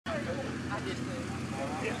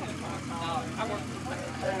We need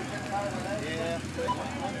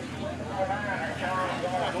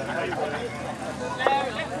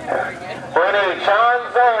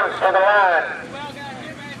Sean Zones to the line.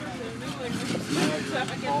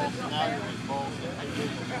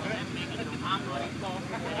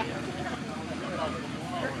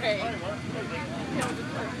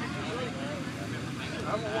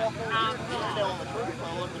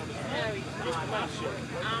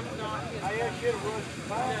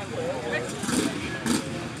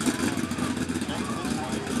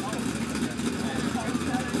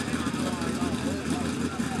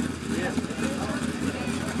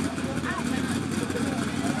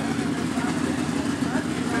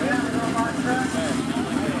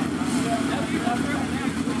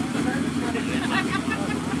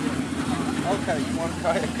 Okay, you want to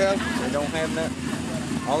try a Coke? They don't have that.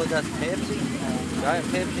 All it does is Pepsi, Giant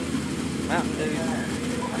Pepsi, Mountain Dew.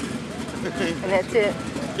 And that's it?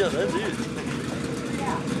 Yeah, that's it.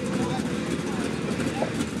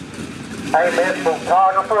 Hey, Miss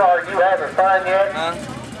Photographer, are you having fun yet?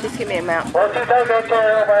 Just give me a mount. Won't you take that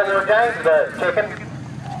chair over where James does, chicken?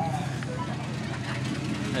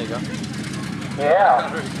 There you go. Yeah.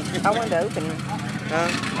 I want to open it. I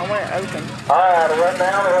want it open. Alright, right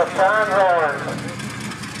now we have Sean Zones.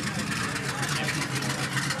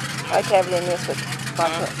 I like to have it in this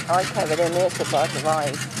with lots of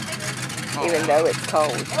ice, even though it's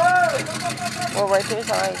cold. Well, right there's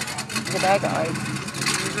ice, the bag of ice.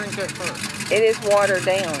 You drink that first. It is watered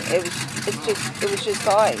down. It was just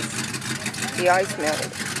ice. The ice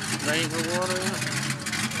melted. There ain't no water in it?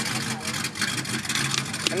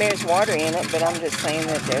 I mean, there's water in it, but I'm just saying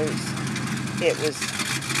that it was.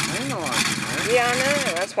 Ain't no ice in there. Yeah, I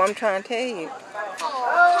know. That's what I'm trying to tell you.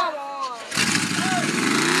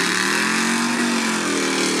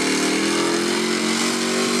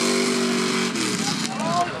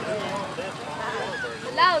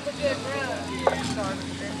 That was a good run.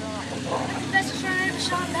 That's a shot every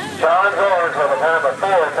shot down. Sean Zones with a time of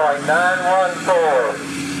 4.914.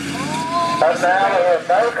 Up now we have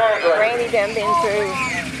Bo Kegley. Randy done been through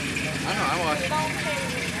I know, I watched it.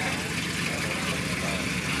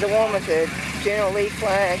 the one with the General Lee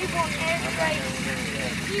flag. You won every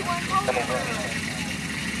race. You won all the races.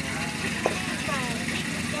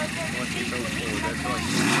 Once you go forward, that's like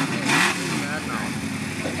I know.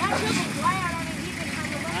 That took him loud. I mean, he could come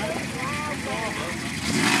loud.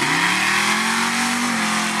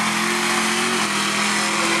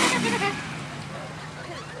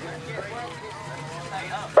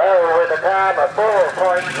 Bo with a time of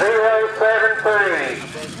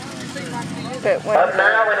 4.073. But when Up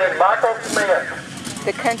now we need Michael Smith.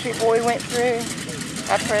 the country boy went through,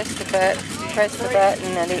 I pressed the button,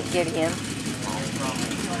 and I didn't get in.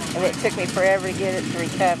 And it took me forever to get it to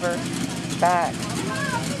recover back.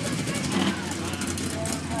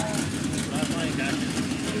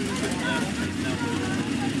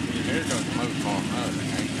 There's no smoke on us,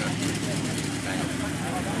 ain't there?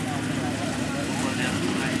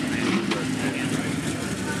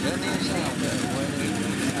 Doesn't even sound that way.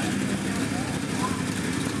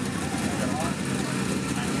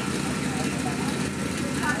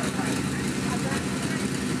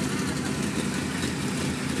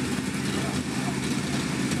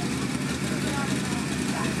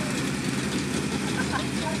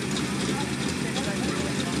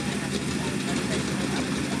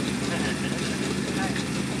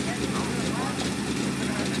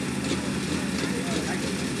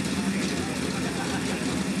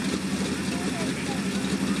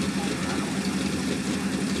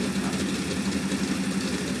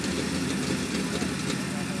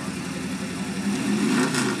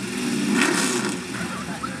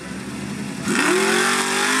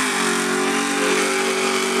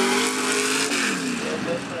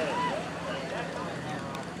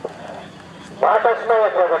 Michael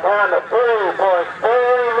Smith with a time of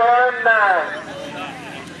 3.419.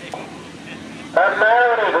 Up now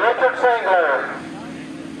we need Richard Singler.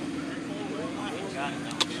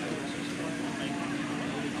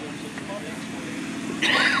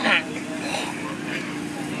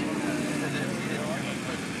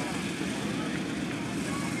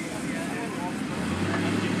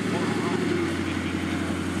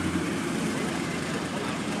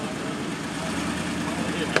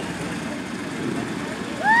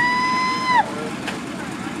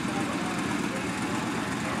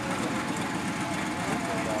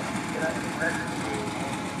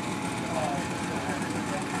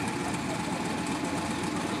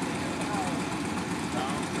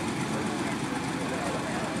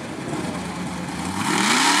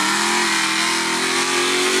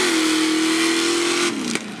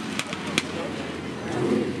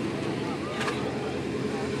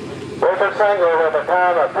 single with a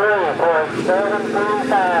time of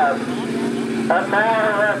 3.725. Up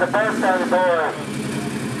now we have the birthday boy.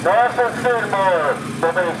 Nelson Skidmore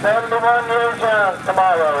will be 71 years young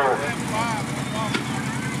tomorrow.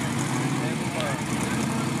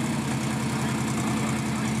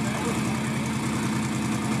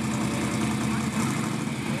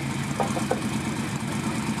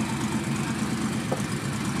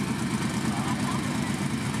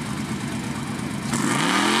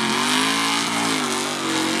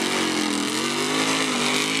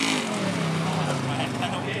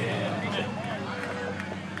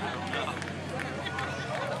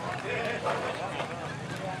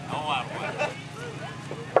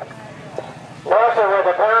 Nelson with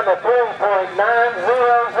a time of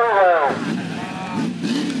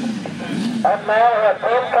 3.900. Up now we have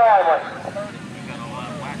Tim Coleman.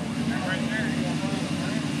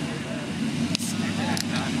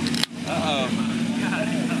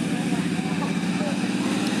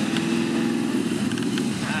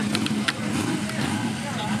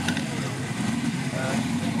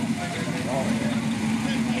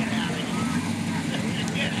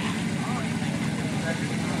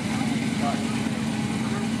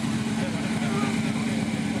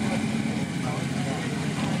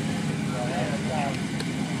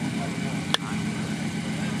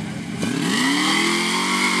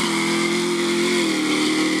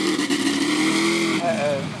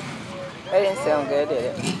 That didn't sound good, did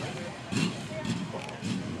it?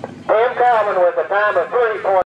 Tim Coleman with a time of 3.